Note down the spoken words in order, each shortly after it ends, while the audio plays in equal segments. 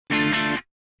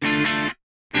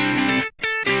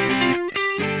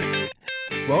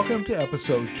Welcome to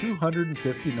episode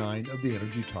 259 of the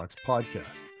Energy Talks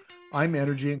podcast. I'm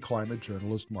energy and climate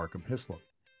journalist Markham.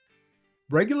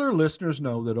 Regular listeners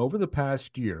know that over the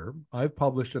past year, I've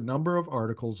published a number of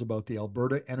articles about the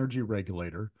Alberta Energy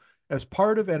Regulator as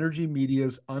part of Energy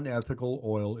Media's Unethical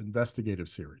Oil Investigative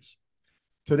Series.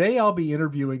 Today, I'll be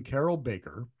interviewing Carol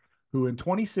Baker, who in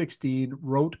 2016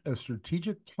 wrote a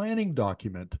strategic planning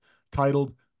document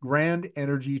titled Grand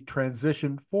Energy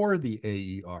Transition for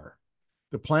the AER.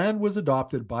 The plan was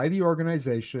adopted by the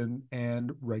organization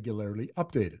and regularly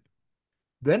updated.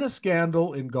 Then a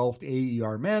scandal engulfed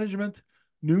AER management.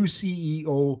 New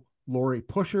CEO Lori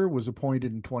Pusher was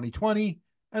appointed in 2020,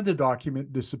 and the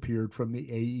document disappeared from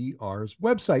the AER's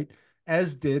website,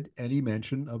 as did any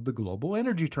mention of the global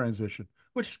energy transition,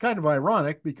 which is kind of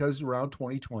ironic because around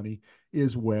 2020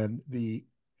 is when the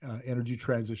energy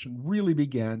transition really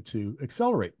began to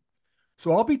accelerate.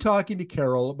 So I'll be talking to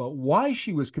Carol about why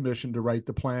she was commissioned to write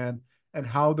the plan and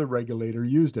how the regulator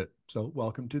used it. So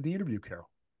welcome to the interview, Carol.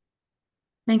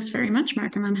 Thanks very much,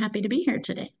 Markham. I'm happy to be here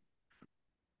today.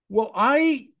 Well,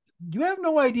 you have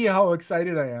no idea how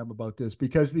excited I am about this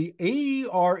because the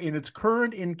AER in its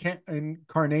current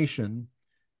incarnation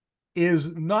is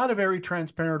not a very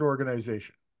transparent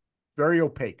organization, very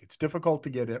opaque. It's difficult to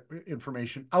get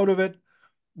information out of it.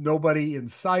 Nobody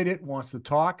inside it wants to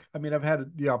talk. I mean, I've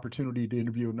had the opportunity to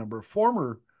interview a number of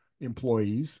former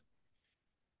employees,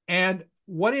 and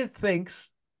what it thinks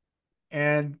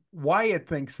and why it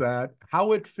thinks that,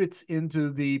 how it fits into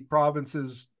the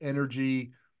province's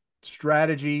energy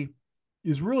strategy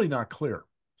is really not clear.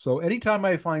 So anytime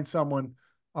I find someone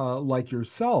like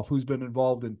yourself who's been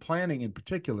involved in planning in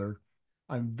particular,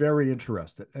 I'm very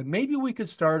interested. And maybe we could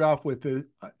start off with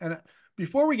and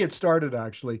before we get started,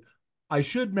 actually, I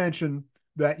should mention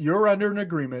that you're under an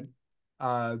agreement.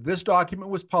 This document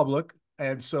was public,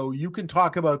 and so you can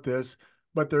talk about this,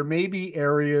 but there may be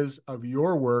areas of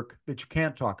your work that you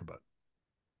can't talk about.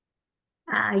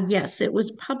 Yes, it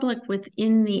was public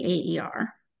within the AER.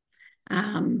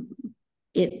 And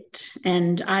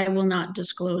I will not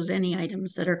disclose any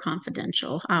items that are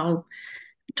confidential. I'll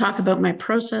talk about my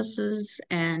processes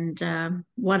and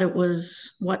what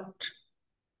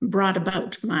brought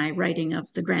about my writing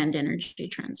of the Grand Energy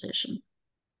Transition.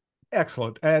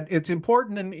 Excellent. And it's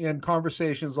important in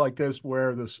conversations like this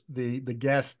where the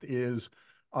guest is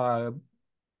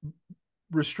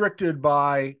restricted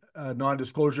by a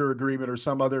non-disclosure agreement or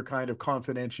some other kind of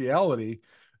confidentiality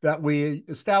that we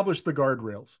establish the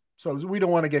guardrails. So we don't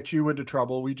want to get you into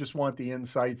trouble. We just want the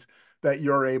insights that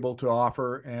you're able to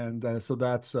offer. And so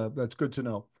that's good to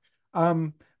know.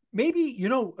 Maybe,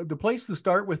 the place to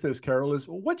start with this, Carol, is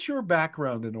what's your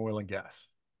background in oil and gas?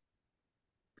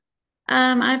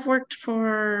 I've worked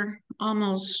for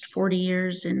almost 40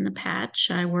 years in the patch.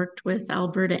 I worked with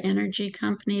Alberta Energy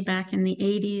Company back in the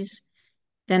 80s.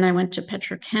 Then I went to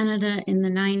Petro-Canada in the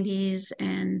 90s,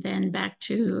 and then back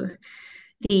to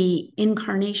the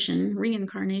reincarnation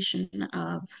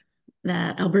of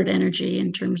the Alberta Energy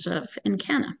in terms of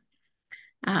Encana.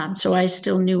 So I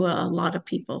still knew a lot of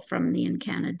people from the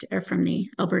Encana or from the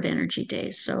Alberta Energy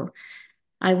days. So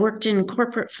I worked in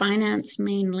corporate finance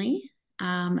mainly.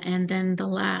 And then the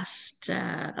last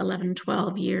 11,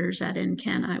 12 years at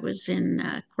Encana, I was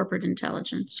in corporate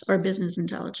intelligence or business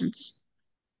intelligence.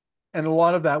 And a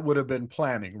lot of that would have been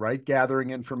planning, right?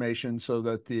 Gathering information so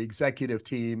that the executive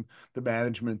team, the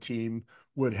management team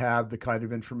would have the kind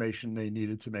of information they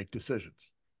needed to make decisions.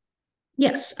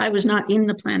 Yes, I was not in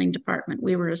the planning department.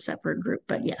 We were a separate group,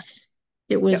 but yes,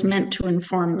 it was Yeah, meant to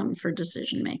inform them for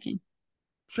decision making.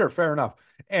 sure, fair enough.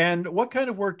 And what kind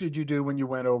of work did you do when you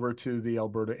went over to the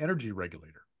Alberta Energy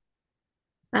Regulator?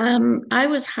 I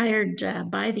was hired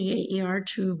by the AER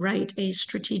to write a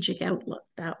strategic outlook.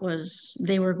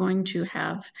 They were going to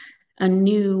have a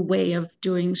new way of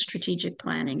doing strategic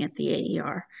planning at the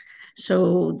AER.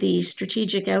 So the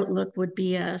strategic outlook would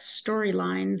be a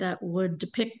storyline that would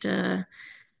depict a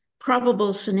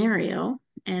probable scenario,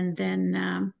 and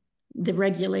then the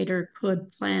regulator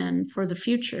could plan for the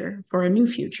future, for a new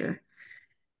future.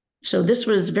 So this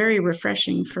was very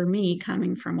refreshing for me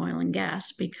coming from oil and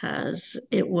gas because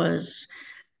it was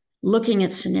looking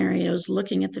at scenarios,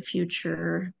 looking at the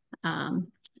future, and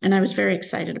I was very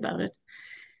excited about it.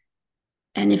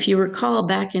 And if you recall,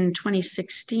 back in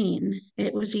 2016,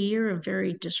 it was a year of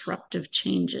very disruptive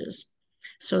changes.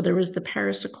 So there was the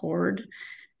Paris Accord,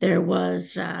 there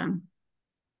was,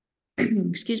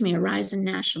 excuse me, a rise in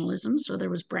nationalism. So there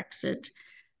was Brexit,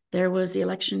 there was the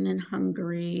election in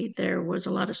Hungary, there was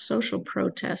a lot of social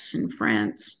protests in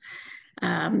France.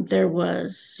 There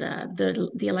was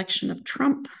the election of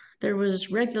Trump. There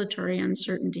was regulatory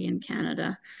uncertainty in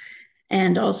Canada.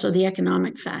 And also the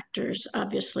economic factors.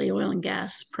 Obviously, oil and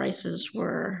gas prices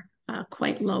were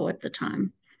quite low at the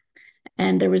time.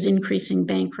 And there was increasing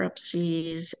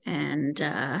bankruptcies and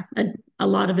a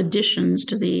lot of additions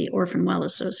to the Orphan Well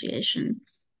Association.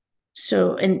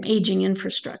 So, and aging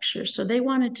infrastructure. So they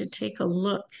wanted to take a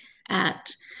look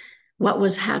at what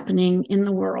was happening in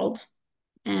the world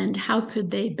and how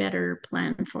could they better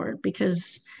plan for it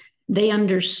because they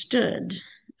understood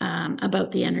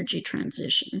about the energy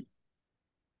transition.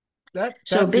 So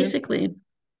That's in basically,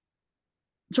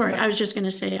 sorry, that, I was just going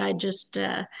to say,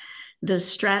 the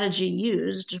strategy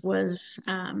used was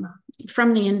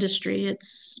from the industry,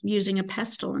 it's using a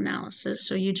pestle analysis.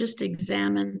 So you just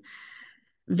examine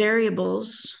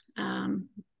variables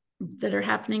that are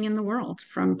happening in the world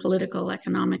from political,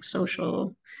 economic,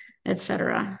 social,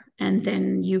 etc. And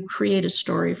then you create a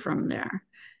story from there.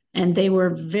 And they were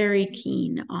very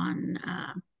keen on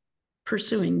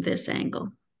pursuing this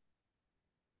angle.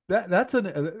 that's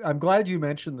an I'm glad you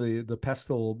mentioned the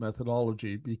pestle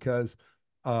methodology because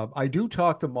I do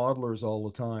talk to modelers all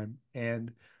the time,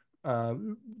 and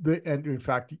and in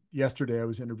fact yesterday I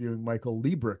was interviewing Michael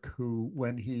Liebrick, who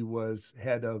when he was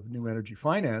head of new energy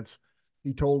finance,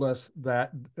 he told us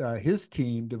that his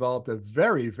team developed a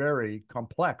very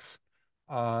complex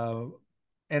uh,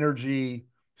 energy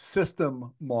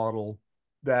system model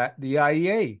that the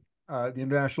IEA, the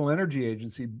International Energy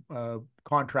Agency,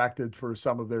 contracted for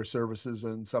some of their services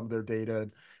and some of their data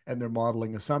and their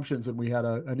modeling assumptions. And we had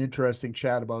an interesting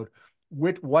chat about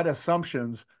what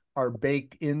assumptions are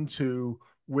baked into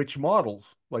which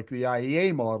models, like the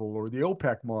IEA model or the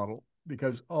OPEC model,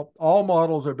 because all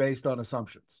models are based on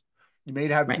assumptions. You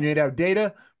Right, may have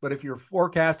data, but if you're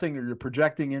forecasting or you're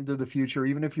projecting into the future,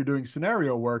 even if you're doing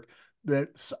scenario work,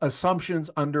 that assumptions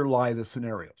underlie the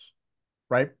scenarios,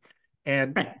 right?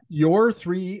 And right, your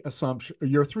three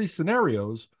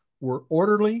scenarios were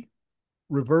orderly,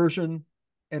 reversion,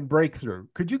 and breakthrough.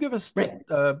 Could you give us just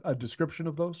right. a description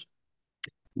of those?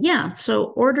 Yeah, so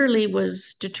orderly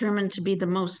was determined to be the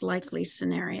most likely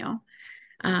scenario.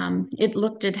 It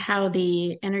looked at how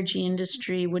the energy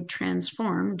industry would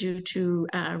transform due to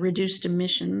reduced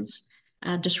emissions,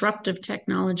 disruptive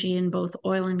technology in both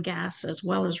oil and gas as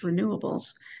well as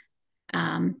renewables,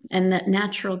 and that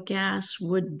natural gas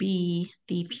would be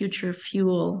the future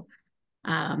fuel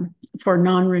for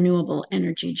non renewable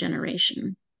energy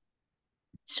generation.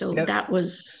 So Yeah, that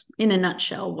was, in a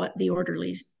nutshell, what the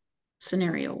orderly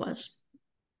scenario was.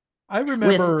 I With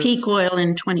remember. peak oil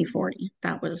in 2040,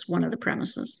 that was one of the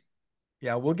premises.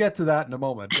 Yeah, we'll get to that in a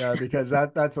moment because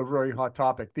that's a very hot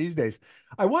topic these days.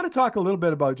 I want to talk a little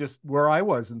bit about just where I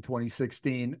was in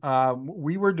 2016.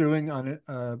 We were doing on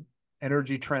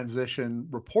energy transition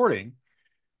reporting,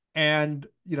 and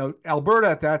Alberta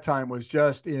at that time was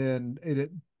just it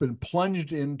had been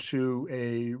plunged into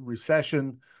a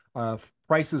recession.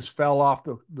 Prices fell off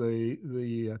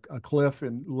the a cliff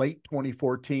in late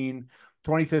 2014,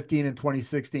 2015, and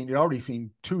 2016. You'd already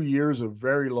seen 2 years of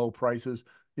very low prices.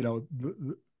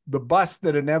 The bust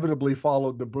that inevitably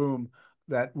followed the boom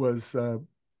that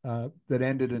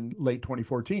ended in late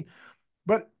 2014.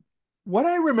 But what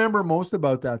I remember most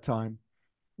about that time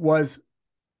was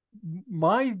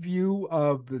my view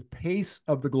of the pace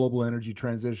of the global energy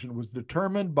transition was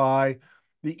determined by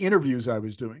the interviews I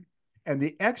was doing. And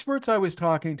the experts I was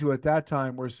talking to at that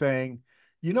time were saying,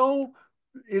 you know,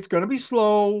 it's going to be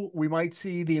slow. We might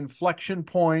see the inflection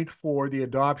point for the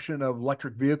adoption of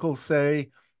electric vehicles,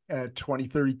 say, at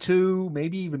 2032,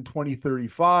 maybe even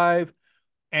 2035.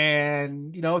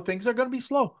 And, things are going to be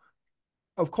slow.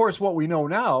 Of course, what we know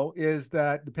now is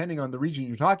that depending on the region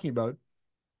you're talking about,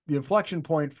 the inflection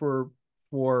point for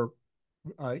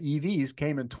EVs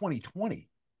came in 2020.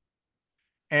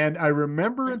 And I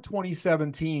remember in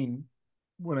 2017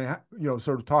 when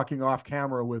sort of talking off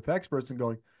camera with experts and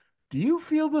going, do you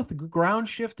feel the ground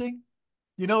shifting?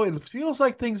 It feels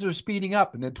like things are speeding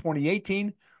up. And then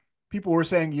 2018, people were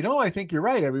saying, I think you're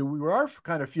right. I mean, we are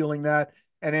kind of feeling that.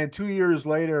 And then 2 years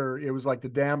later, it was like the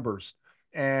dam burst.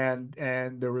 And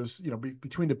there was,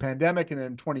 between the pandemic and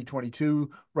then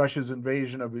 2022, Russia's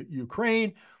invasion of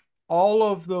Ukraine, all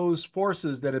of those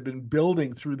forces that have been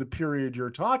building through the period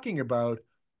you're talking about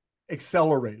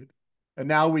accelerated. And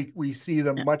now we see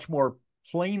them Yeah. much more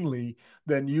plainly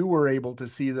than you were able to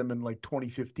see them in like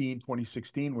 2015,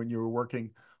 2016 when you were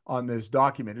working on this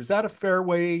document. Is that a fair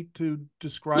way to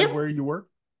describe Yep, where you were?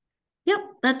 yep,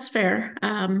 that's fair.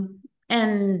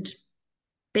 And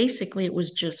basically, it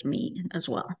was just me as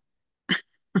well.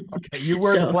 Okay, you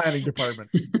were the So planning department.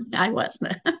 I was.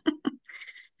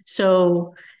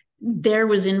 So there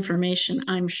was information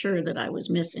I'm sure that I was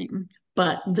missing.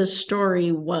 but the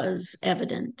story was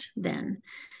evident then.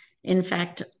 In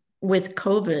fact, with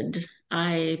COVID,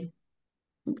 I,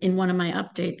 in one of my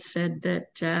updates, said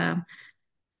that,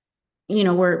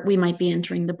 we might be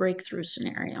entering the breakthrough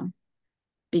scenario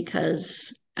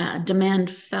because demand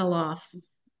fell off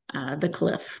the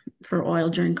cliff for oil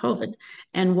during COVID.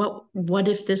 And what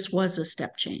if this was a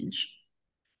step change?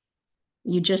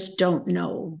 You just don't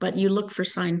know, but you look for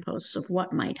signposts of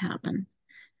what might happen.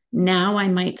 Now I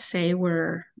might say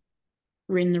we're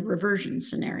in the reversion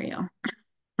scenario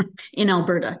in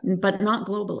Alberta, but not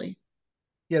globally.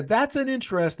 Yeah, that's an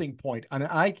interesting point. And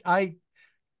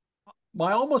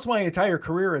my entire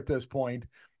career at this point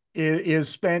is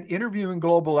spent interviewing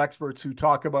global experts who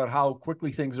talk about how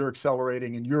quickly things are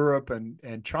accelerating in Europe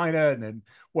and China, and then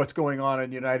what's going on in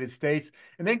the United States,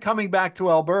 and then coming back to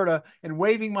Alberta and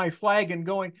waving my flag and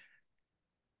going,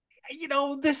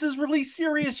 this is really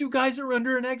serious. You guys are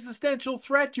under an existential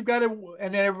threat. You got to,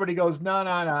 and then everybody goes, no,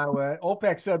 no, no.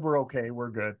 OPEC said we're okay.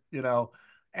 We're good.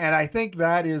 And I think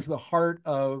that is the heart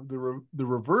of the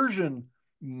reversion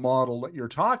model that you're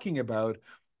talking about,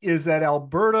 is that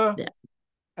Alberta, Yeah.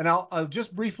 and I'll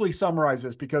just briefly summarize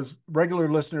this because regular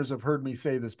listeners have heard me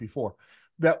say this before,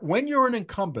 that when you're an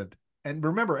incumbent, and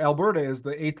remember, Alberta is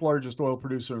the eighth largest oil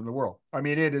producer in the world. I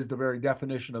mean, it is the very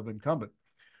definition of incumbent.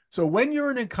 So when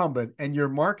you're an incumbent and your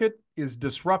market is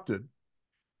disrupted,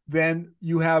 then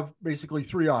you have basically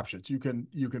three options. You can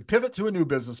pivot to a new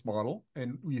business model,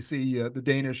 and you see the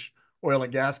Danish oil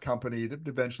and gas company that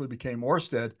eventually became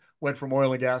Ørsted went from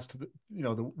oil and gas to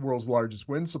the world's largest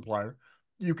wind supplier.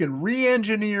 You can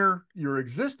re-engineer your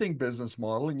existing business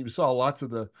model, and you saw lots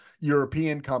of the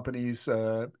European companies,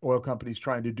 oil companies,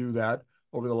 trying to do that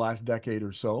over the last decade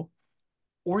or so,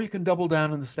 or you can double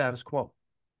down on the status quo.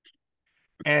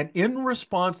 And in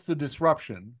response to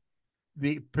disruption,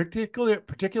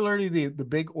 particularly the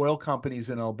big oil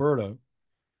companies in Alberta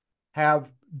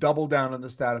have doubled down on the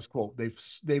status quo.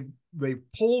 They've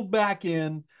pulled back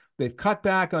in. They've cut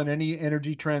back on any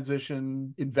energy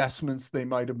transition investments they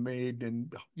might have made in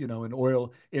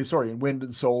oil, in wind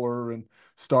and solar and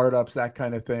startups, that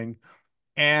kind of thing.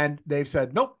 And they've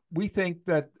said, nope, we think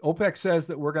that OPEC says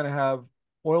that we're going to have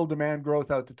oil demand growth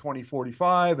out to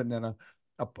 2045 and then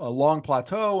a long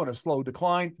plateau and a slow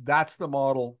decline. That's the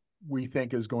model we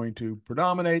think is going to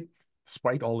predominate,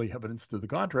 despite all the evidence to the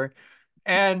contrary.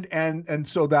 And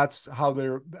so that's how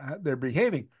they're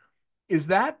behaving. Is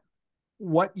that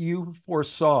what you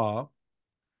foresaw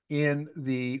in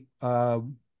the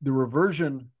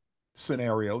reversion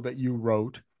scenario that you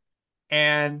wrote?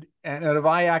 And have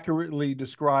I accurately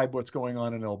described what's going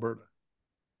on in Alberta?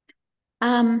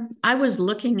 I was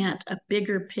looking at a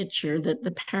bigger picture that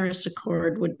the Paris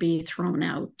Accord would be thrown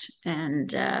out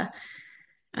and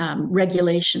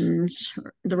regulations,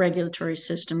 the regulatory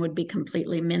system would be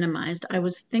completely minimized. I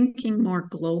was thinking more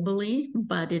globally,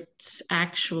 but it's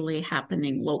actually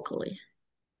happening locally.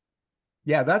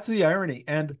 Yeah, that's the irony.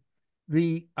 And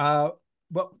the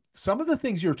but some of the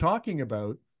things you're talking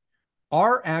about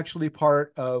are actually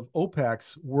part of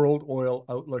OPEC's World Oil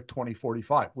Outlook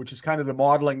 2045, which is kind of the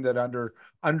modeling that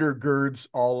undergirds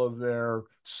all of their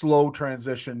slow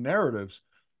transition narratives.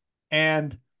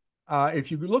 And if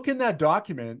you look in that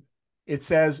document, it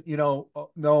says,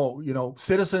 no,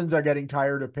 citizens are getting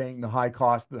tired of paying the high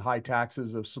cost, the high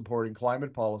taxes of supporting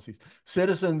climate policies.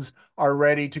 Citizens are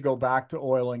ready to go back to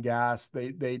oil and gas.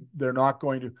 They're not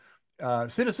going to.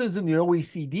 Citizens in the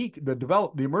OECD,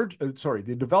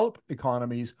 the developed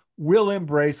economies will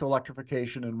embrace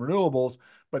electrification and renewables,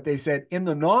 but they said in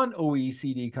the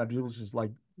non-OECD countries, which is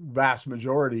like vast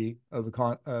majority of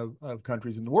of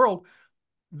countries in the world,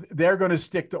 they're going to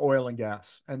stick to oil and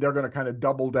gas, and they're going to kind of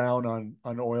double down on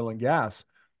oil and gas.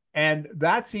 And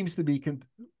that seems to be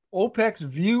OPEC's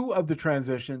view of the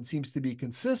transition seems to be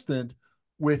consistent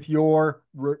with your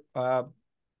reversion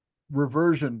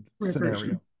Reversion.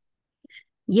 scenario.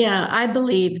 Yeah, I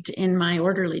believed in my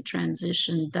orderly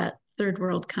transition that third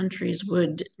world countries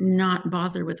would not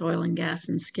bother with oil and gas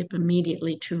and skip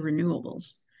immediately to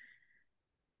renewables.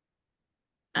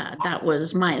 That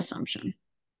was my assumption.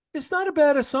 It's not a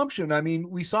bad assumption. I mean,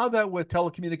 we saw that with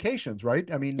telecommunications,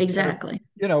 right? I mean, instead of, Exactly.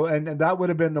 and that would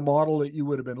have been the model that you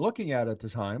would have been looking at the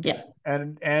time. Yeah.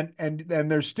 And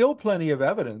there's still plenty of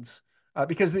evidence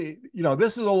because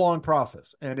this is a long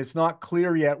process, and it's not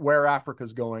clear yet where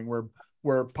Africa's going,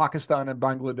 where Pakistan and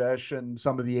Bangladesh and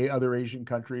some of the other Asian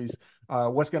countries,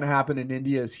 what's going to happen in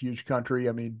India is a huge country.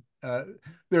 I mean,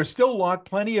 there's still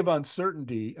plenty of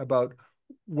uncertainty about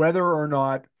whether or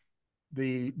not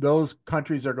those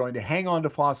countries are going to hang on to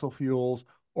fossil fuels,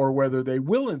 or whether they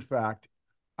will in fact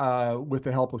with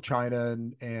the help of China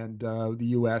and the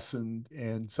U.S.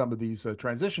 and some of these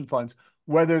transition funds,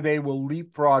 whether they will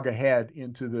leapfrog ahead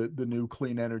into the new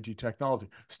clean energy technology.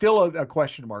 Still a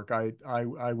question mark,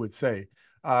 I would say,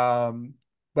 um,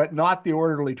 but not the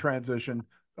orderly transition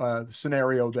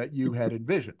scenario that you had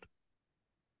envisioned.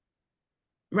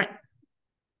 Right.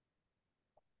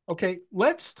 Okay,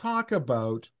 let's talk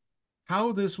about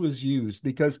how this was used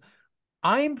because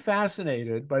I'm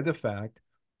fascinated by the fact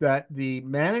that the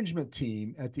management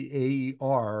team at the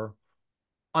AER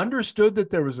understood that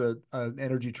there was an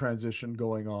energy transition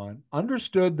going on,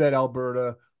 understood that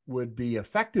Alberta would be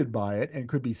affected by it and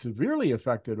could be severely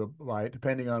affected by it,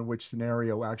 depending on which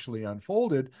scenario actually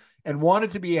unfolded, and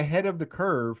wanted to be ahead of the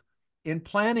curve in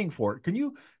planning for it. Can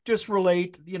you just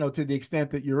relate, to the extent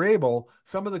that you're able,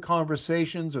 some of the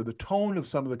conversations or the tone of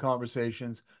some of the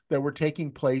conversations that were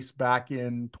taking place back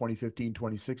in 2015,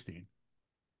 2016?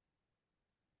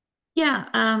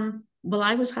 Yeah. Well,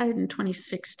 I was hired in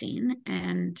 2016,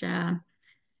 and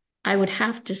I would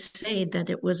have to say that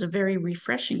it was a very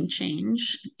refreshing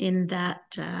change in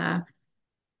that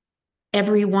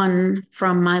everyone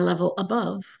from my level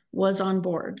above was on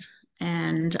board.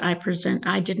 And I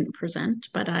didn't present,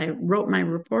 but I wrote my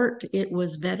report. It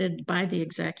was vetted by the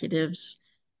executives.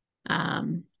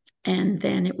 Um, and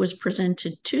then it was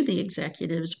presented to the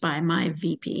executives by my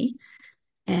VP,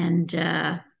 and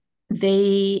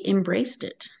they embraced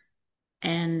it.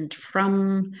 And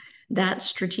from that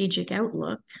strategic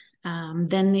outlook,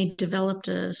 then they developed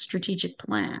a strategic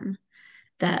plan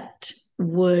that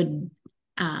would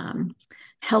um,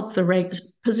 help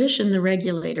position the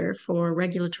regulator for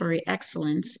regulatory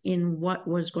excellence in what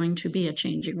was going to be a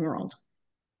changing world.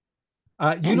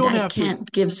 You And don't I have to.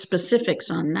 can't give specifics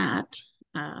on that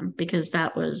because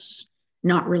that was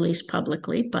not released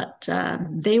publicly, but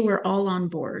they were all on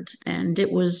board. And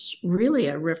it was really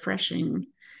a refreshing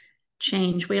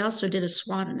change. We also did a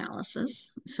SWOT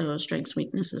analysis, so strengths,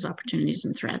 weaknesses, opportunities,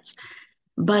 and threats.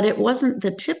 But it wasn't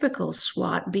the typical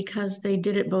SWOT because they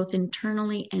did it both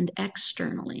internally and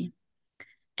externally.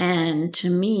 And to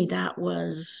me, that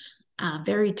was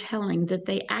very telling that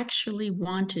they actually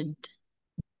wanted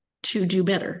to do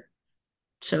better.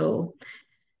 So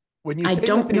When you I say that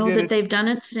don't they know did that it, they've done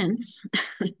it since.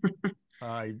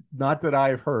 not that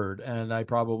I've heard, and I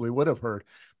probably would have heard.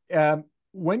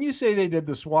 When you say they did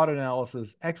the SWOT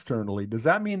analysis externally, does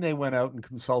that mean they went out and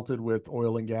consulted with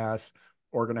oil and gas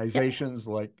Yep. organizations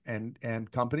like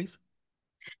and companies?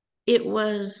 It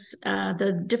was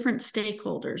the different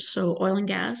stakeholders, so oil and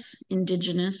gas,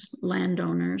 indigenous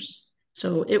landowners.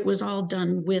 So it was all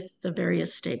done with the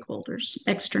various stakeholders,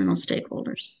 external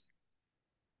stakeholders.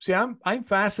 See, I'm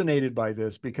fascinated by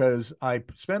this because I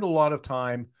spend a lot of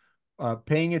time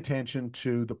paying attention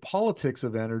to the politics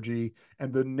of energy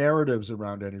and the narratives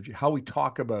around energy, how we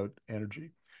talk about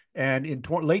energy. And in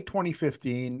late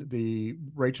 2015, the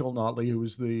Rachel Notley, who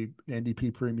was the NDP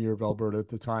premier of Alberta at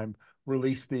the time,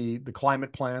 released the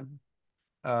climate plan,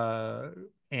 uh,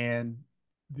 and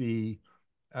the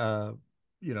uh,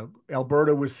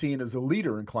 Alberta was seen as a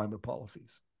leader in climate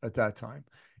policies at that time.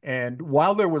 And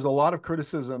while there was a lot of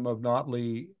criticism of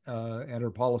Notley and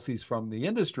her policies from the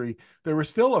industry, there was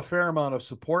still a fair amount of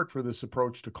support for this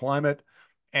approach to climate,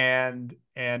 and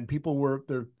people were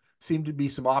there seemed to be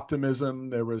some optimism.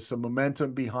 There was some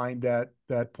momentum behind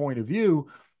that point of view.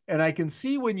 And I can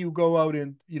see when you go out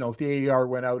in, if the AER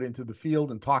went out into the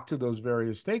field and talked to those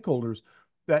various stakeholders,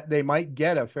 that they might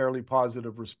get a fairly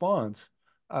positive response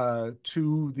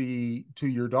to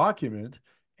your document.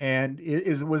 And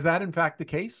was that in fact the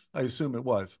case? I assume it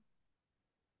was.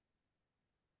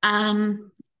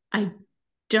 I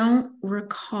don't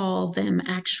recall them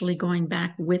actually going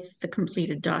back with the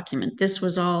completed document. This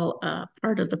was all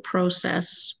part of the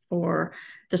process for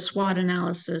the SWOT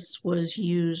analysis was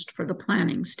used for the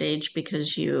planning stage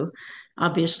because you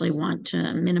obviously want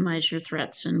to minimize your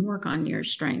threats and work on your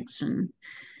strengths and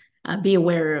be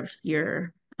aware of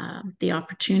your the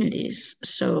opportunities.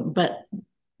 So, but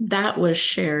that was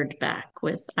shared back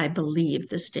with, I believe,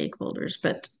 the stakeholders,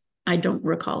 but I don't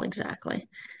recall exactly.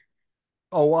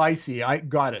 Oh, I see. I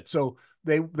got it. So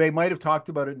they might have talked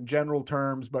about it in general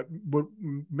terms, but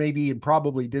maybe and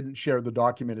probably didn't share the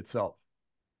document itself.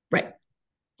 Right.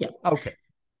 Yeah. Okay,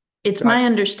 It's got my it.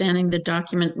 understanding the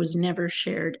document was never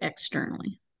shared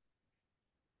externally.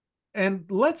 And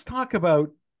let's talk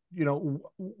about,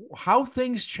 how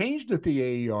things changed at the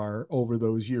AER over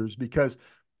those years, because,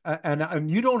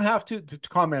 and you don't have to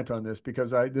comment on this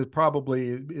because this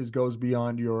probably goes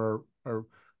beyond your, or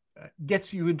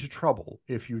gets you into trouble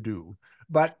if you do.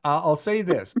 But I'll say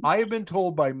this: I have been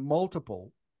told by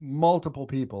multiple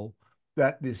people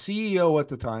that the CEO at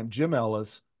the time, Jim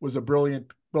Ellis, was a brilliant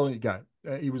guy.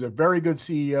 He was a very good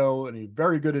CEO and a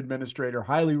very good administrator,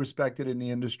 highly respected in the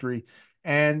industry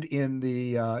and in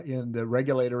the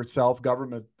regulator itself,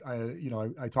 government.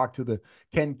 I talked to the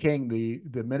Ken King,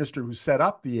 the minister who set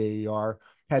up the AER,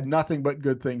 had nothing but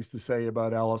good things to say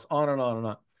about Ellis, on and on and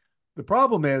on. The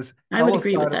problem is I would Ellis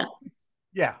agree with got, that.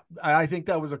 yeah, I think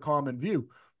that was a common view.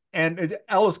 And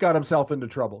Ellis got himself into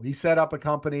trouble. He set up a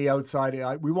company outside.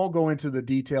 We won't go into the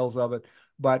details of it,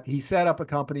 but he set up a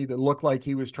company that looked like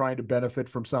he was trying to benefit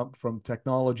from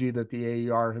technology that the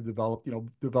AER had developed,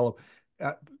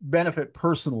 benefit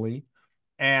personally.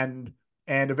 And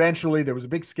and eventually there was a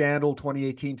big scandal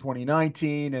 2018,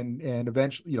 2019, and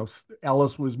eventually,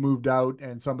 Ellis was moved out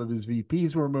and some of his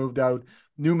VPs were moved out,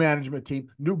 new management team,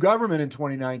 new government in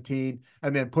 2019,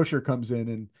 and then Pusher comes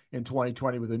in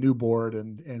 2020 with a new board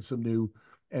and some new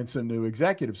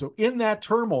executives. So in that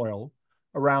turmoil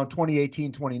around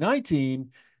 2018, 2019,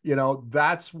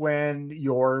 that's when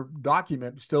your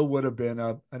document still would have been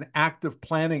an active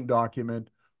planning document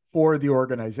for the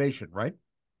organization, right?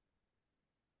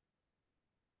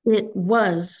 It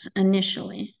was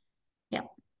initially, yeah.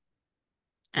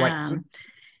 Right. So, Um,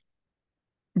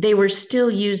 they were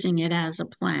still using it as a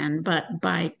plan, but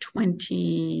by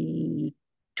 2020,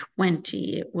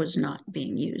 it was not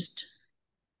being used.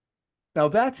 now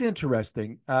that's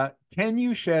interesting. Can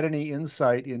you shed any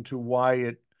insight into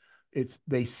why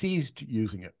they ceased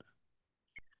using it?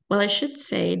 Well, I should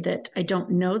say that I don't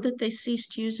know that they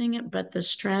ceased using it, but the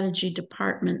strategy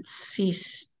department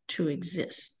ceased to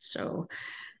exist. So,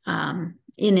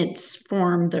 in its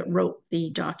form that wrote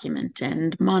the document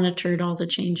and monitored all the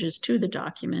changes to the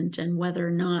document and whether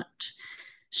or not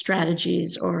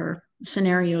strategies or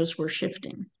scenarios were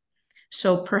shifting.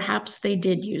 So perhaps they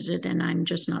did use it, and I'm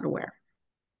just not aware.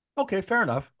 Okay, fair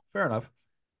enough. Fair enough.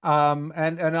 And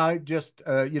I just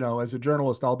as a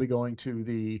journalist, I'll be going to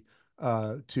the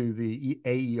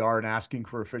AER and asking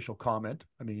for official comment.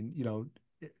 I mean,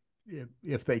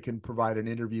 if they can provide an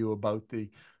interview about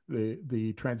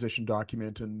the transition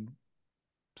document and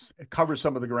cover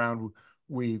some of the ground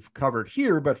we've covered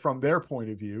here, but from their point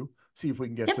of view, see if we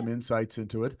can get Yep. some insights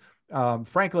into it.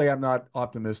 Frankly, I'm not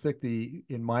optimistic.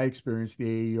 In my experience,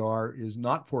 the AER is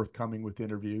not forthcoming with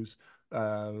interviews.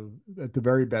 Uh, at the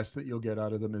very best that you'll get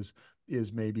out of them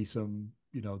is maybe some,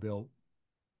 they'll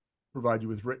provide you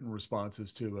with written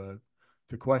responses to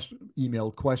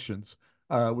emailed questions,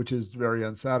 which is very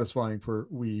unsatisfying for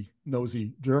we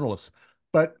nosy journalists.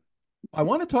 But I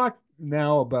want to talk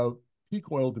now about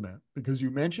peak oil demand because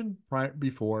you mentioned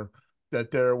before that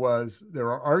there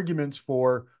are arguments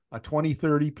for a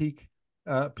 2030 peak,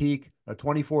 a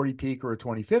 2040 peak, or a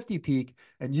 2050 peak,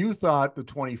 and you thought the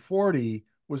 2040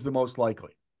 was the most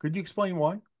likely. Could you explain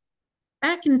why?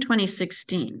 Back in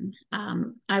 2016,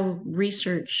 I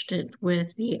researched it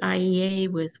with the IEA,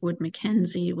 with Wood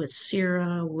Mackenzie, with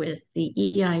CIRA, with the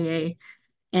EIA,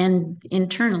 and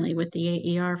internally with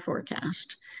the AER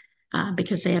forecast,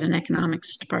 because they had an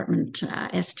economics department,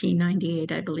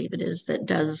 ST98, I believe it is, that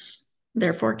does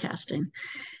their forecasting.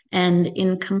 And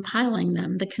in compiling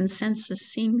them, the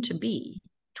consensus seemed to be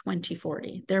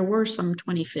 2040. There were some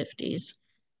 2050s.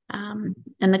 And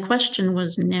the question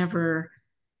was never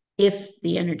if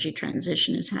the energy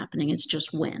transition is happening, it's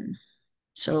just when.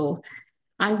 So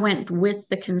I went with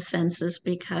the consensus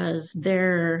because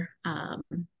their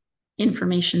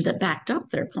information that backed up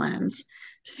their plans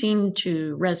seemed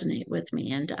to resonate with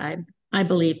me. And I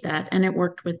believe that. And it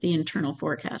worked with the internal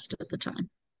forecast at the time.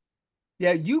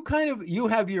 Yeah, you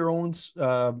have your own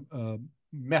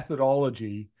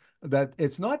methodology that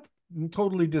it's not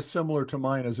totally dissimilar to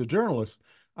mine as a journalist.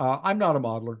 I'm not a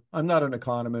modeler. I'm not an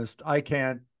economist. I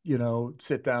can't,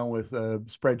 sit down with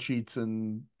spreadsheets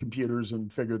and computers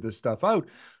and figure this stuff out.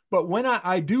 But when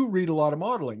I do read a lot of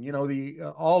modeling, the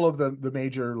all of the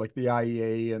major like the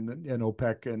IEA and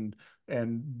OPEC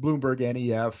and Bloomberg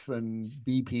NEF and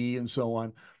BP and so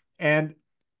on, and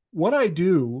what I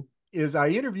do is I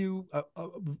interview,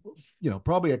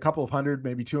 probably a couple of hundred,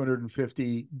 maybe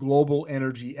 250 global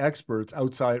energy experts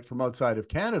outside of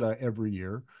Canada every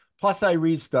year. Plus, I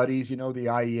read studies. The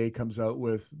IEA comes out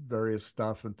with various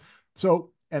stuff, and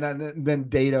so then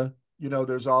data.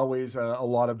 There's always a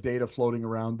lot of data floating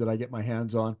around that I get my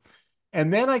hands on,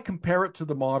 and then I compare it to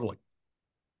the modeling.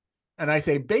 And I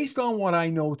say, based on what I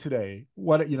know today,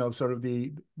 sort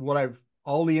of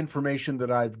all the information that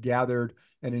I've gathered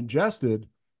and ingested,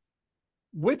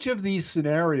 which of these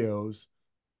scenarios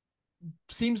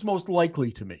seems most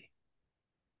likely to me?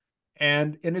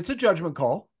 And it's a judgment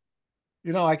call.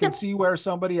 I can Yep. see where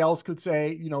somebody else could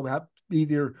say,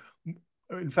 either,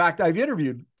 in fact, I've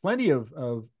interviewed plenty of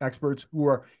experts who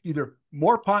are either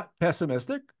more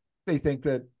pessimistic. They think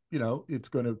that, it's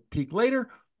going to peak later,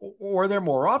 or they're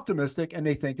more optimistic and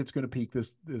they think it's going to peak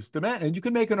this demand. And you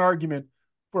can make an argument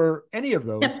for any of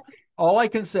those. Yep. All I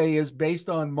can say is based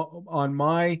on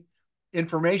my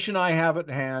information I have at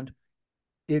hand,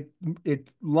 it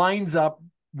it lines up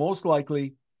most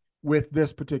likely with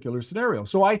this particular scenario.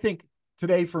 So I think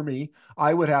today for me,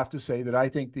 I would have to say that I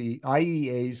think the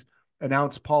IEA's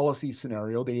announced policy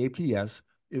scenario, the APS,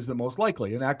 is the most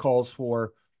likely, and that calls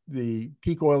for the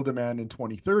peak oil demand in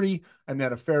 2030, and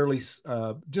then a fairly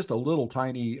just a little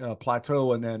tiny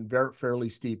plateau, and then fairly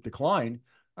steep decline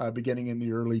beginning in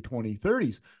the early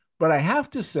 2030s. But I have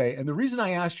to say, and the reason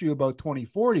I asked you about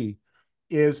 2040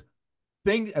 is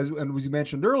things, as and as you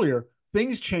mentioned earlier,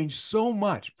 things change so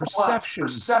much.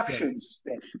 Perceptions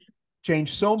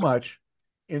change so much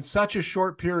in such a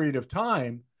short period of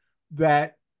time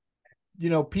that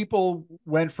people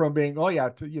went from being, oh yeah,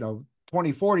 to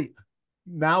 2040,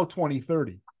 now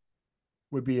 2030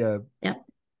 would be a. Yep.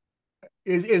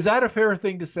 Is that a fair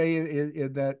thing to say?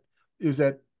 Is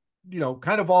that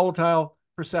kind of volatile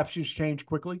perceptions change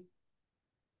quickly?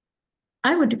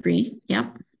 I would agree.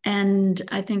 Yep. And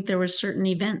I think there were certain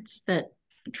events that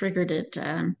triggered it.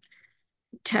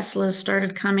 Tesla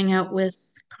started coming out with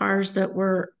cars that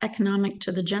were economic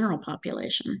to the general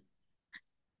population.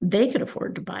 They could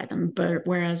afford to buy them, but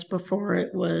whereas before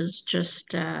it was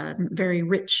just very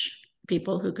rich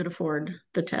people who could afford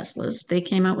the Teslas, they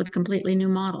came out with completely new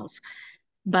models.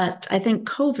 But I think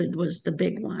COVID was the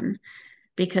big one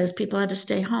because people had to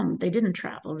stay home. They didn't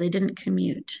travel, they didn't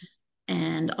commute.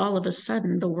 And all of a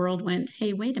sudden, the world went,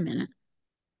 hey, wait a minute,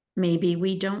 maybe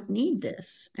we don't need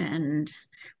this and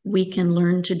we can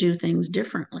learn to do things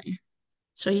differently.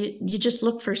 So you just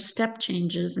look for step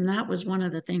changes. And that was one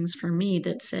of the things for me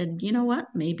that said, you know what,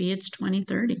 maybe it's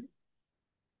 2030.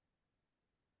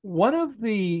 One of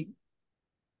the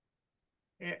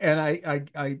and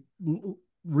I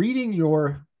reading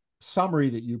your summary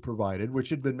that you provided, which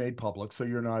had been made public, so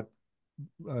you're not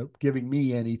giving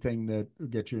me anything that will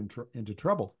get you into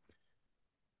trouble.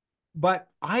 But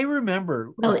I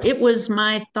remember Well, it was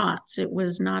my thoughts. It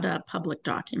was not a public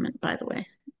document, by the way.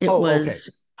 It oh, okay.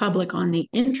 was public on the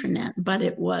intranet, but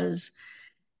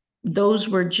those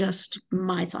were just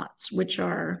my thoughts, which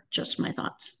are just my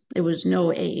thoughts. It was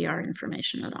no AER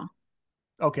information at all.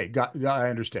 Okay, I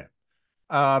understand.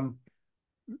 Um,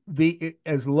 the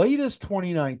as late as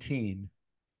 2019,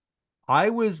 I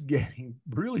was getting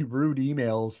really rude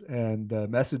emails and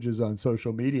messages on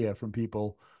social media from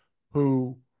people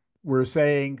who were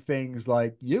saying things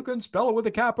like, "You can spell it with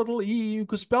a capital E, you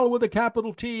can spell it with a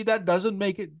capital T. That doesn't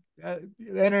make it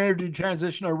energy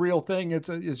transition a real thing. It's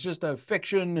just a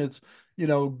fiction. It's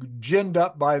ginned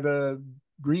up by the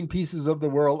green pieces of the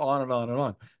world." On and on and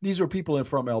on. These are people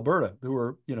from Alberta who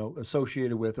are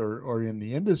associated with or in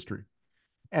the industry.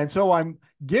 And so I'm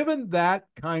given that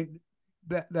kind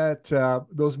that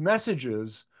those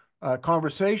messages,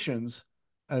 conversations,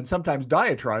 and sometimes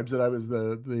diatribes that I was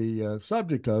the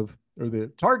subject of or the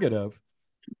target of.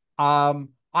 I'm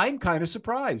kind of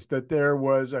surprised that there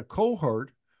was a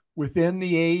cohort within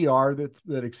the AER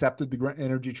that accepted the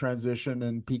energy transition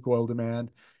and peak oil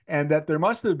demand, and that there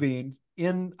must have been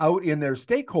out in their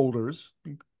stakeholders,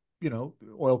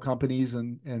 oil companies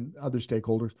and other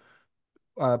stakeholders,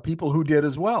 people who did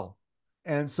as well.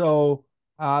 And so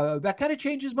that kind of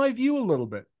changes my view a little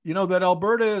bit. That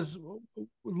Alberta is, at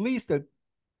least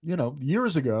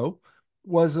years ago,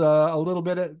 was a little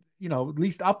bit, at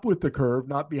least up with the curve,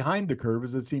 not behind the curve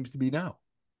as it seems to be now.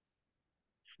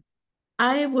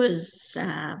 I was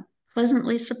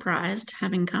pleasantly surprised,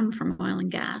 having come from oil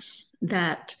and gas,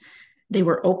 that they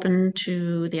were open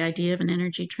to the idea of an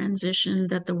energy transition,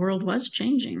 that the world was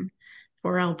changing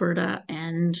for Alberta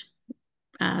and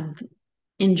uh,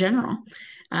 in general.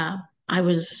 Uh, I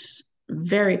was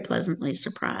very pleasantly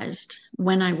surprised.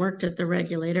 When I worked at the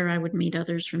regulator, I would meet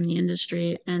others from the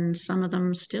industry, and some of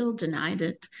them still denied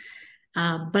it.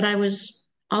 But I was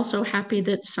also happy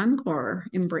that Suncor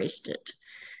embraced it.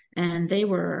 And they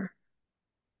were,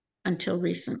 until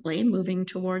recently, moving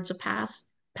towards a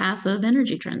path of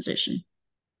energy transition.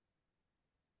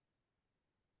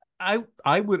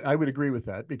 I would agree with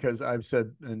that because I've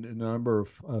said in a number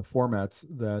of formats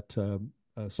that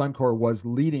Suncor was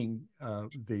leading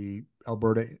the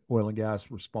Alberta oil and gas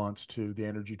response to the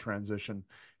energy transition,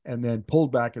 and then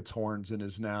pulled back its horns and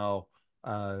is now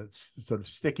sort of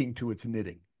sticking to its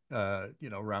knitting,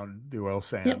 around the oil Yep.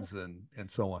 sands and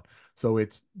so on. So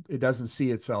it doesn't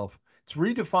see itself. It's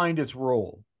redefined its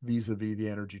role vis-a-vis the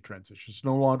energy transition. It's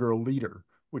no longer a leader,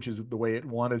 which is the way it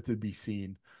wanted to be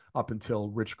seen up until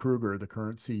Rich Kruger, the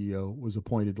current CEO, was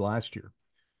appointed last year.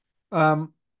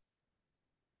 Um,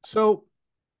 so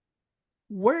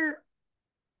where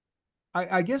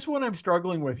I guess what I'm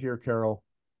struggling with here, Carol,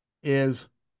 is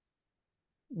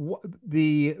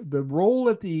the role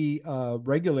that the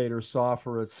regulator saw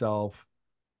for itself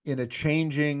in a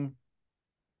changing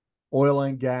oil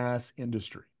and gas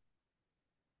industry.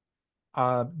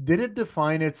 Did it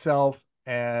define itself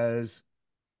as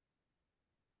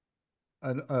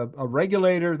a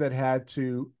regulator that had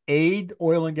to aid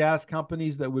oil and gas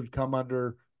companies that would come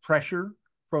under pressure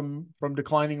from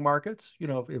declining markets? You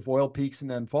know, if oil peaks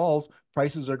and then falls,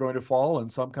 prices are going to fall,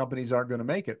 and some companies aren't going to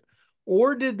make it.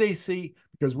 Or did they see,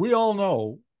 because we all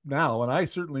know now, and I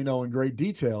certainly know in great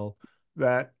detail,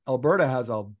 that Alberta has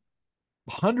a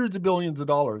hundreds of billions of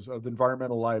dollars of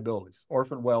environmental liabilities,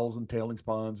 orphan wells and tailings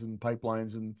ponds and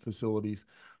pipelines and facilities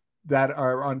that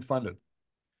are unfunded.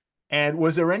 And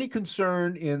was there any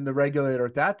concern in the regulator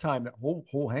at that time that,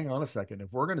 hang on a second,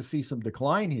 if we're going to see some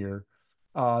decline here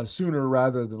sooner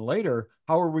rather than later,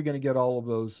 how are we going to get all of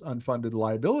those unfunded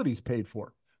liabilities paid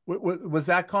for? Was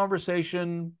that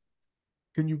conversation?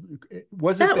 Can you,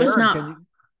 was it That was there? And not can you,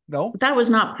 no? that was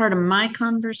not part of my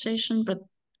conversation, but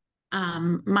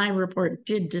my report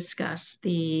did discuss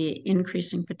the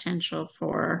increasing potential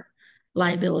for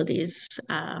liabilities,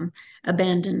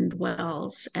 abandoned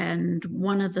wells, and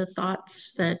one of the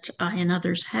thoughts that I and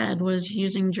others had was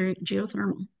using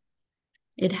geothermal.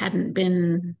 It hadn't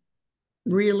been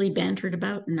really bantered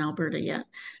about in Alberta yet,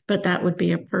 but that would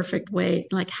be a perfect way.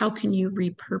 Like, how can you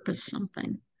repurpose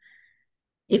something?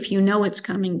 If you know it's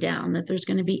coming down, that there's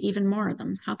going to be even more of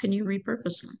them, how can you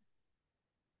repurpose them?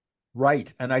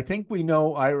 Right. And I think we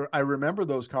know, I remember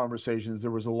those conversations.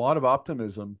 There was a lot of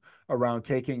optimism around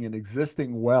taking an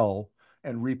existing well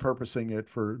and repurposing it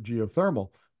for geothermal.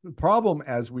 The problem,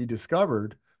 as we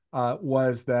discovered,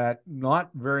 was that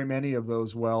not very many of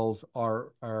those wells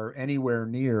are anywhere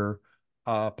near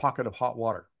a pocket of hot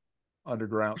water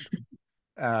underground.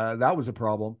 That was a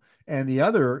problem. And the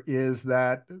other is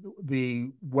that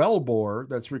the well bore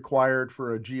that's required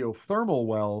for a geothermal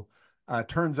well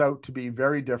turns out to be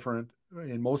very different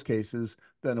in most cases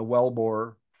than a well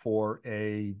bore for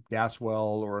a gas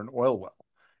well or an oil well.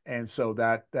 And so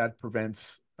that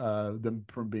prevents them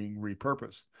from being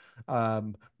repurposed.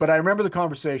 But I remember the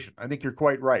conversation. I think you're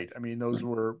quite right. I mean,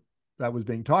 that was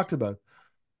being talked about.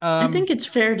 I Um, think it's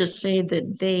fair to say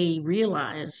that they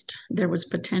realized there was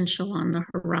potential on the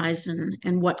horizon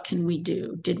and what can we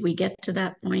do? Did we get to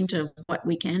that point of what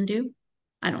we can do?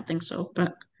 I don't think so,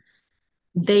 but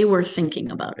they were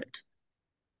thinking about it.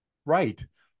 right.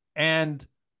 And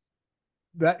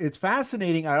that it's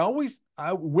fascinating. I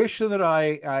wish that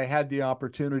I had the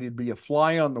opportunity to be a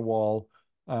fly on the wall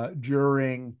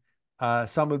during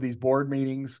some of these board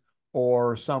meetings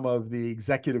or some of the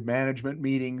executive management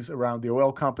meetings around the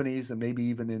oil companies and maybe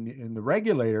even in the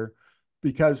regulator,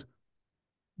 because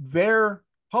their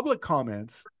public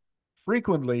comments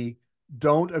frequently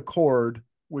don't accord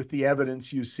with the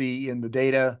evidence you see in the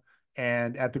data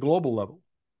and at the global level.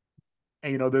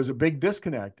 And, you know, there's a big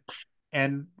disconnect.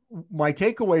 And my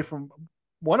takeaway from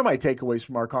one of my takeaways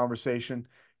from our conversation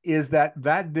is that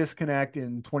that disconnect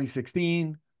in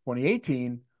 2016,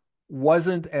 2018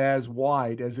 wasn't as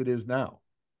wide as it is now.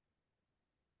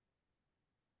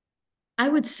 I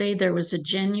would say there was a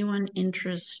genuine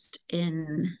interest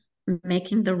in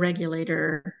making the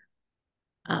regulator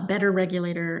a better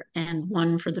regulator and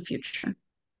one for the future,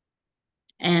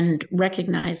 and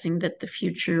recognizing that the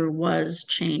future was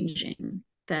changing,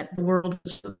 that the world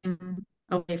was moving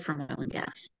away from oil and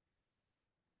gas.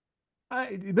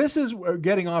 This is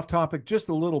getting off topic just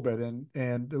a little bit,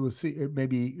 and we'll see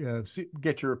maybe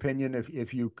get your opinion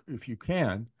if you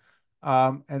can,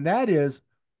 and that is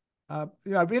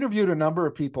I've interviewed a number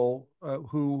of people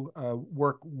who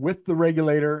work with the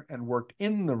regulator and worked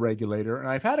in the regulator, and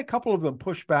I've had a couple of them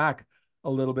push back a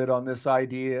little bit on this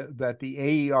idea that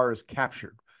the AER is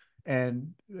captured.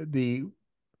 And the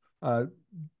uh,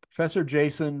 Professor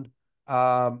Jason,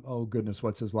 oh goodness,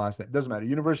 what's his last name? Doesn't matter.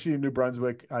 University of New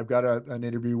Brunswick. I've got an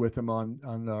interview with him on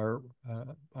our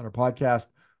podcast,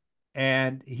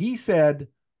 and he said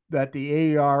that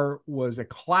the AER was a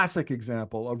classic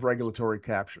example of regulatory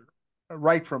capture,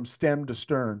 right from stem to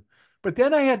stern. But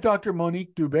then I had Dr.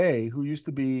 Monique Dubé, who used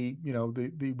to be, you know,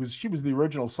 she was the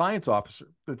original science officer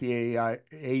that the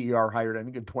AER hired, I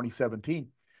think, in 2017.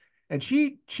 And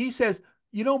she says,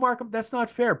 you know, Markham, that's not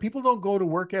fair. People don't go to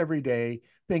work every day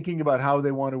thinking about how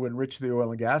they want to enrich the oil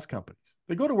and gas companies.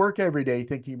 They go to work every day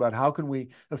thinking about how can we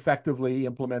effectively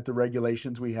implement the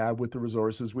regulations we have with the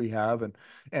resources we have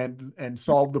and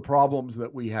solve the problems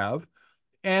that we have.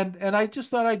 And I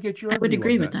just thought I'd get I your would view on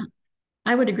agree with that. that.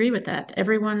 I would agree with that.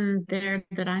 Everyone there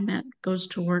that I met goes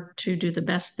to work to do the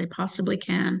best they possibly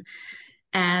can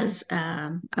as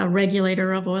a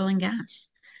regulator of oil and gas.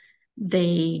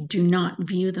 They do not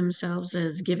view themselves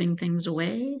as giving things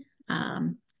away.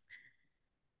 Um,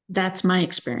 that's my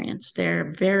experience.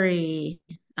 They're very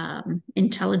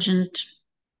intelligent,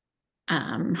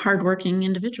 hardworking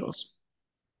individuals.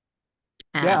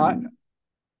 Yeah, Um,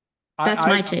 that's I,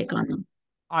 my I, take on them.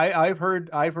 I've heard,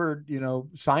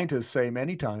 scientists say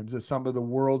many times that some of the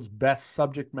world's best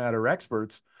subject matter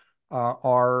experts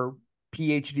are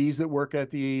PhDs that work at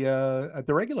the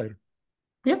regulator.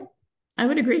 Yep, I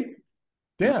would agree.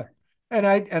 Yep. Yeah. And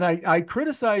I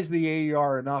criticize the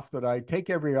AER enough that I take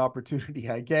every opportunity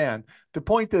I can to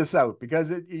point this out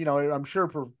because I'm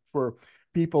sure for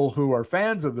people who are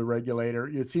fans of the regulator,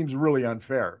 it seems really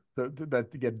unfair to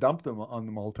get dumped on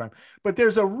them all the time. But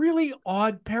there's a really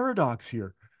odd paradox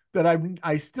here that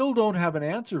I still don't have an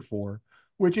answer for,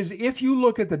 which is if you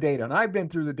look at the data, and I've been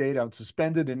through the data on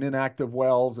suspended and inactive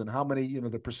wells and how many,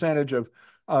 the percentage of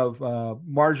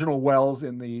marginal wells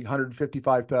in the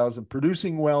 155,000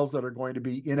 producing wells that are going to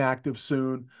be inactive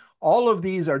soon. All of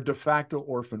these are de facto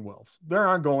orphan wells. They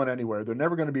aren't going anywhere. They're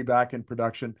never going to be back in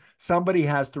production. Somebody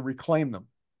has to reclaim them,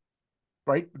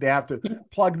 right? They have to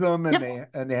Yep. plug them and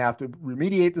Yep. they have to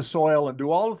remediate the soil and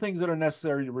do all the things that are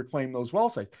necessary to reclaim those well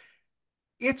sites.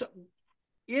 It's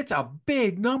it's a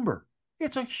big number.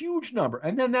 It's a huge number.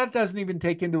 And then that doesn't even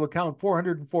take into account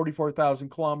 444,000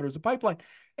 kilometers of pipeline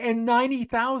and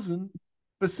 90,000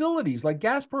 facilities like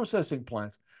gas processing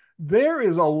plants. There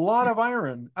is a lot of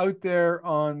iron out there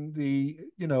on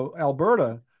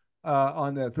Alberta,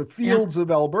 on the Yeah. fields of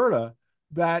Alberta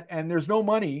and there's no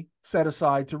money set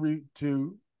aside to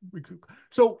recoup.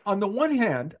 So on the one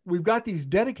hand, we've got these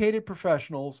dedicated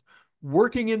professionals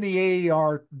working in the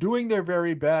AER, doing their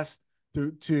very best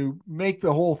to make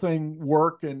the whole thing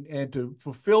work and to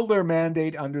fulfill their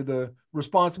mandate under the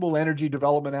Responsible Energy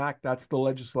Development Act. That's the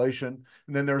legislation.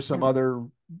 And then there's some Yep. other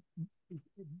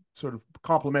sort of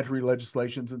complementary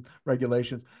legislations and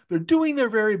regulations. They're doing their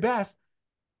very best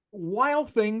while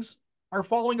things are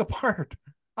falling apart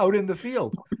out in the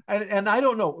field. And I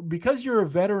don't know, because you're a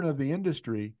veteran of the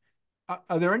industry,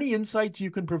 are there any insights you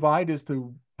can provide as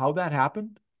to how that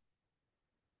happened?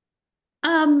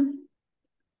 Um,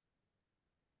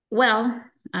 well,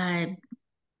 I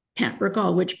can't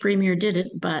recall which premier did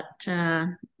it, but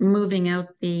moving out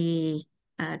the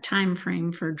time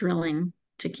frame for drilling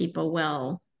to keep a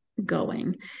well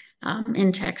going.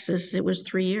 In Texas, it was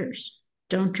 3 years.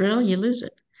 Don't drill, you lose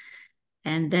it.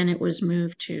 And then it was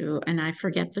moved to, and I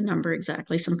forget the number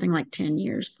exactly, something like 10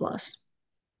 years plus.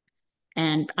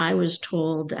 And I was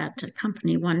told at a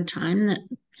company one time that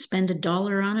spend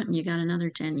 $1 on it and you got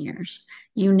another 10 years.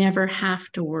 You never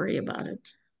have to worry about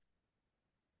it.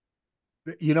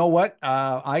 You know what?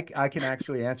 I can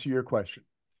actually answer your question.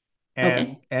 And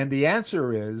Okay. and the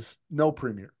answer is no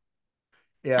premier.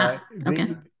 Yeah, Ah,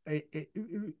 okay.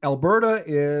 Alberta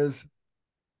is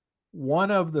one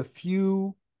of the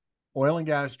few oil and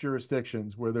gas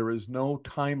jurisdictions where there is no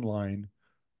timeline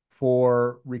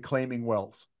for reclaiming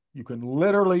wells. You can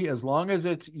literally, as long as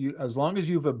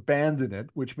you've abandoned it,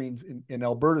 which means in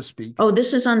Alberta speak. Oh,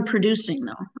 this is on producing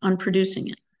though, on producing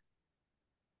it.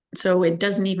 So it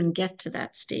doesn't even get to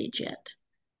that stage yet.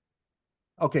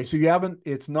 Okay, so you haven't.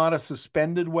 It's not a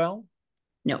suspended well.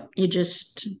 No, you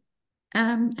just,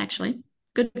 actually,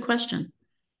 good question.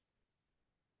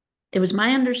 It was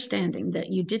my understanding that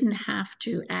you didn't have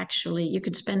to actually, you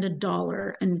could spend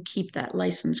 $1 and keep that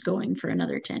license going for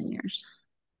another 10 years.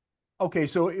 Okay,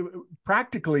 so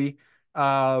practically,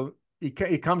 uh,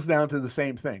 it comes down to the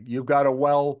same thing. You've got a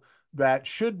well that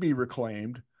should be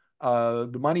reclaimed.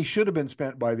 The money should have been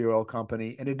spent by the oil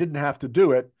company, and it didn't have to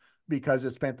do it because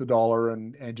it spent the dollar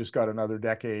and just got another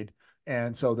decade.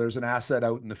 And so there's an asset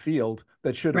out in the field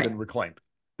that should have Right, been reclaimed.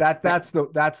 That right.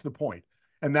 that's the point,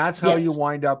 and that's how you Yes.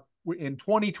 wind up in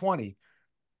 2020.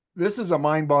 This is a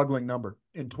mind-boggling number.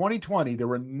 In 2020, there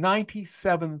were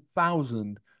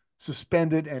 97,000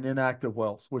 suspended and inactive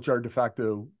wells, which are de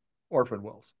facto orphan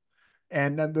wells.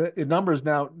 And then the number is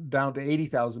now down to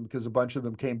 80,000 because a bunch of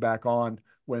them came back on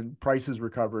when prices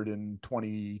recovered in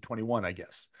 2021, I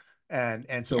guess. And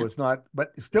so Yeah. it's not,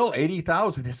 but still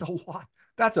 80,000 is a lot.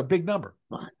 That's a big number,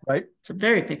 Well, right? it's a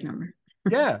very big number.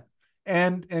 Yeah.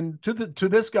 And to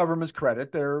this government's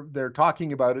credit, they're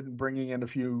talking about it and bringing in a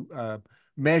few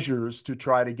measures to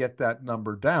try to get that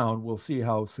number down. We'll see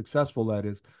how successful that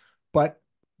is. But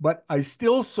but I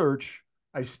still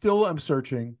am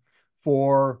searching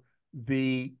for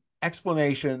the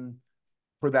explanation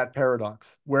for that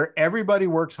paradox where everybody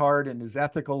works hard and is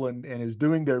ethical and is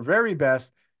doing their very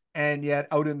best. And yet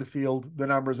out in the field, the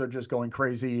numbers are just going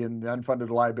crazy and the unfunded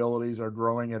liabilities are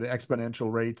growing at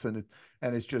exponential rates. And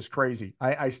it's just crazy.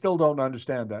 I still don't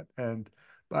understand that. And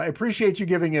I appreciate you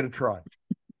giving it a try.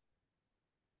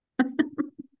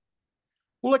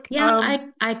 Well, look, Yeah,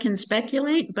 I can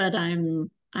speculate, but I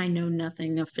know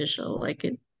nothing official. Like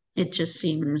it just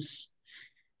seems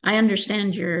I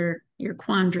understand your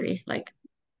quandary, like,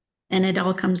 and it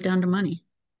all comes down to money.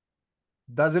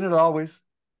 doesn't it always?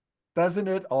 Doesn't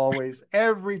it always?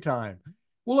 Every time.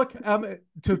 Well, look,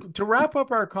 to wrap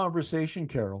up our conversation,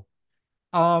 Carol,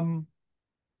 um,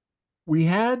 we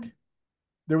had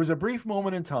there was a brief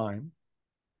moment in time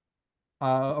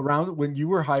around when you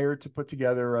were hired to put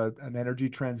together an energy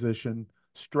transition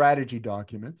strategy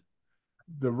document.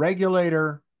 The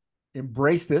regulator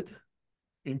embraced it,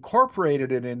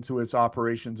 incorporated it into its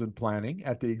operations and planning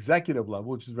at the executive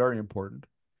level, which is very important.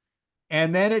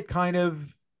 And then it kind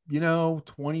of,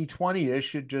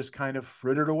 2020-ish, it just kind of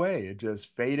frittered away. It just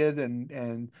faded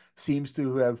and seems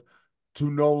to have to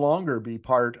no longer be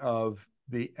part of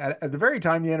at the very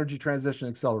time the energy transition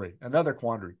accelerated. Another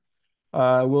quandary.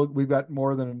 We've got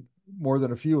more than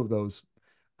a few of those.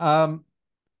 Um,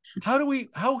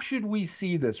 how should we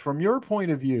see this from your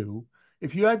point of view?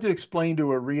 If you had to explain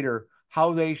to a reader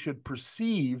how they should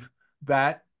perceive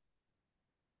that,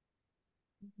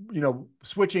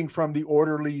 switching from the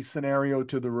orderly scenario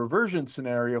to the reversion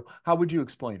scenario, how would you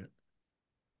explain it?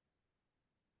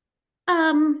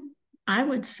 Um, I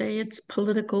would say it's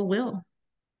political will.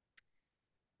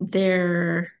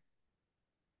 There,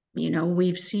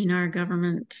 we've seen our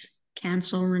government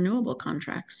cancel renewable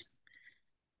contracts.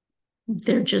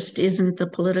 There just isn't the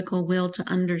political will to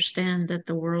understand that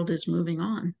the world is moving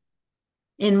on.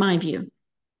 In my view,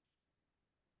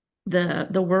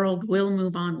 the world will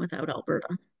move on without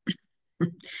Alberta.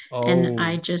 And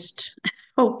I Oh, just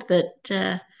hope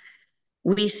that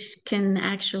we can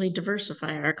actually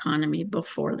diversify our economy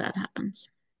before that happens.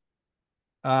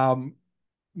 um,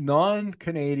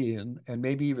 non-Canadian and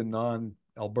maybe even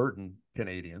non-Albertan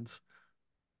Canadians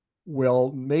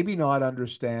will maybe not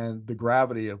understand the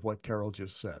gravity of what Carol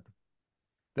just said.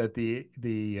 That the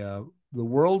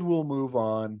world will move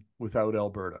on without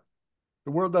Alberta.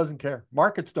 The world doesn't care.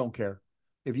 Markets don't care.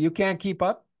 If you can't keep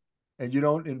up and you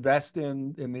don't invest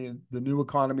in the new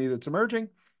economy that's emerging,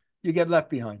 you get left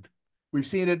behind. We've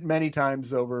seen it many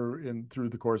times over in through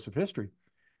the course of history.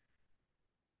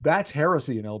 That's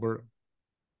heresy in Alberta.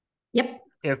 Yep,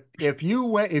 If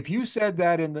you said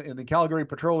that in the Calgary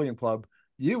Petroleum Club,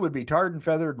 you would be tarred and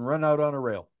feathered and run out on a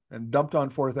rail and dumped on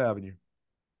Fourth Avenue.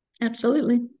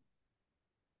 absolutely.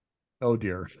 Oh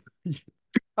dear.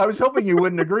 I was hoping you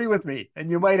wouldn't agree with me and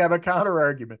you might have a counter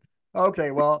argument.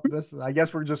 Okay, well, I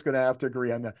guess we're just going to have to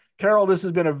agree on that. Carol, this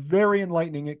has been a very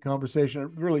enlightening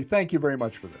conversation. Really, thank you very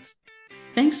much for this.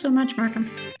 Thanks so much, Markham.